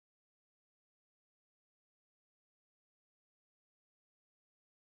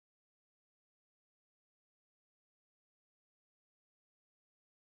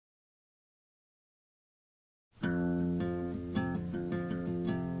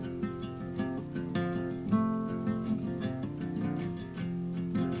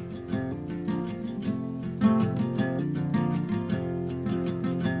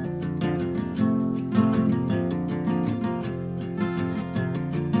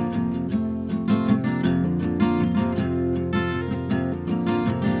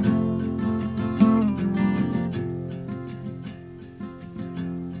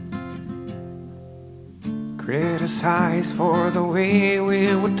hypnotized for the way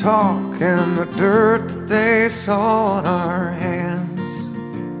we would talk and the dirt that they saw on our hands.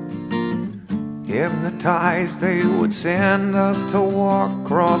 Hypnotized, they would send us to walk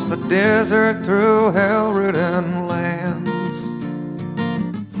across the desert through hell-ridden lands.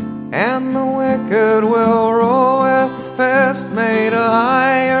 And the wicked will roll with the fist made of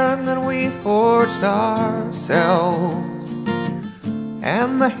iron that we forged ourselves.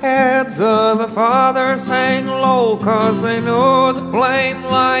 And the heads of the fathers hang low, 'cause they know the blame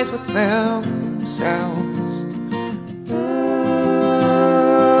lies with themselves.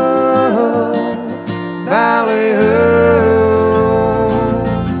 Ballyhoo,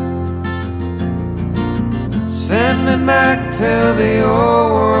 send me back to the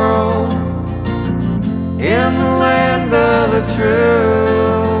old world, in the land of the true.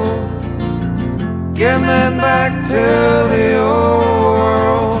 Get me back to the old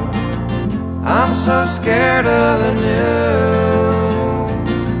world, I'm so scared of the new.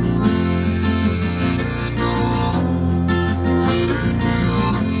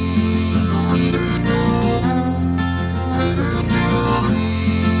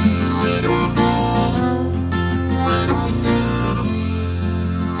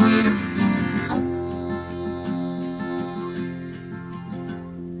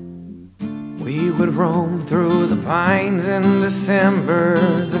 We would roam through the pines in December.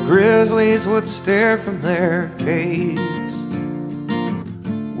 The grizzlies would stare from their caves.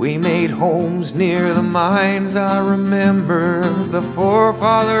 We made homes near the mines, I remember. The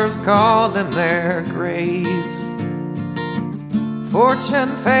forefathers called them their graves.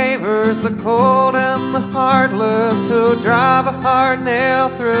 Fortune favors the cold and the heartless, who drive a hard nail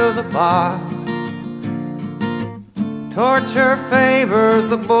through the box. Torture favors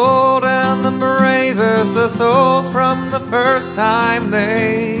the bold and the bravest, the souls from the first time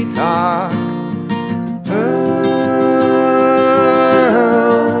they talk.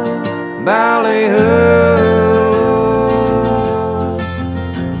 Ballyhoo,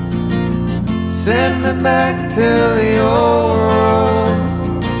 send me back to the old world,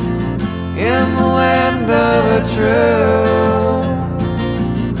 in the land of the true.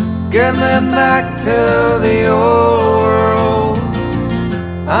 Get me back to the old world,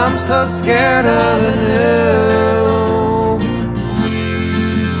 I'm so scared of the new.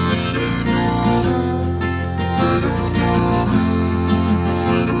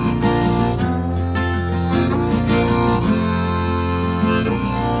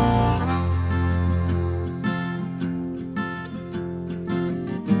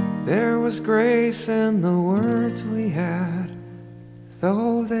 There was grace in the words we had,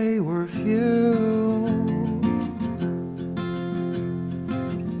 though they were few.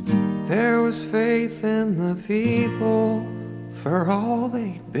 There was faith in the people for all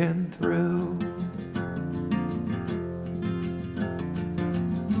they'd been through.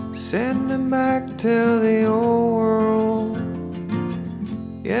 Send them back to the old world,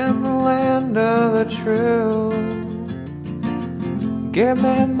 in the land of the true. Get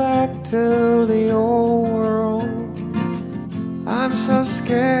me back to the old world, I'm so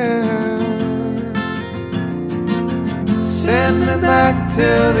scared. Send me back to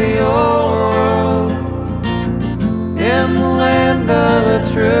the old world, in the land of the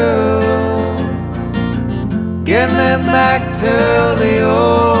true. Get me back to the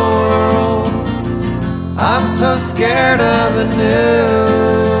old world, I'm so scared of the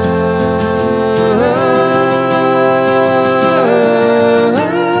new.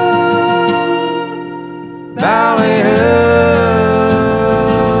 Valley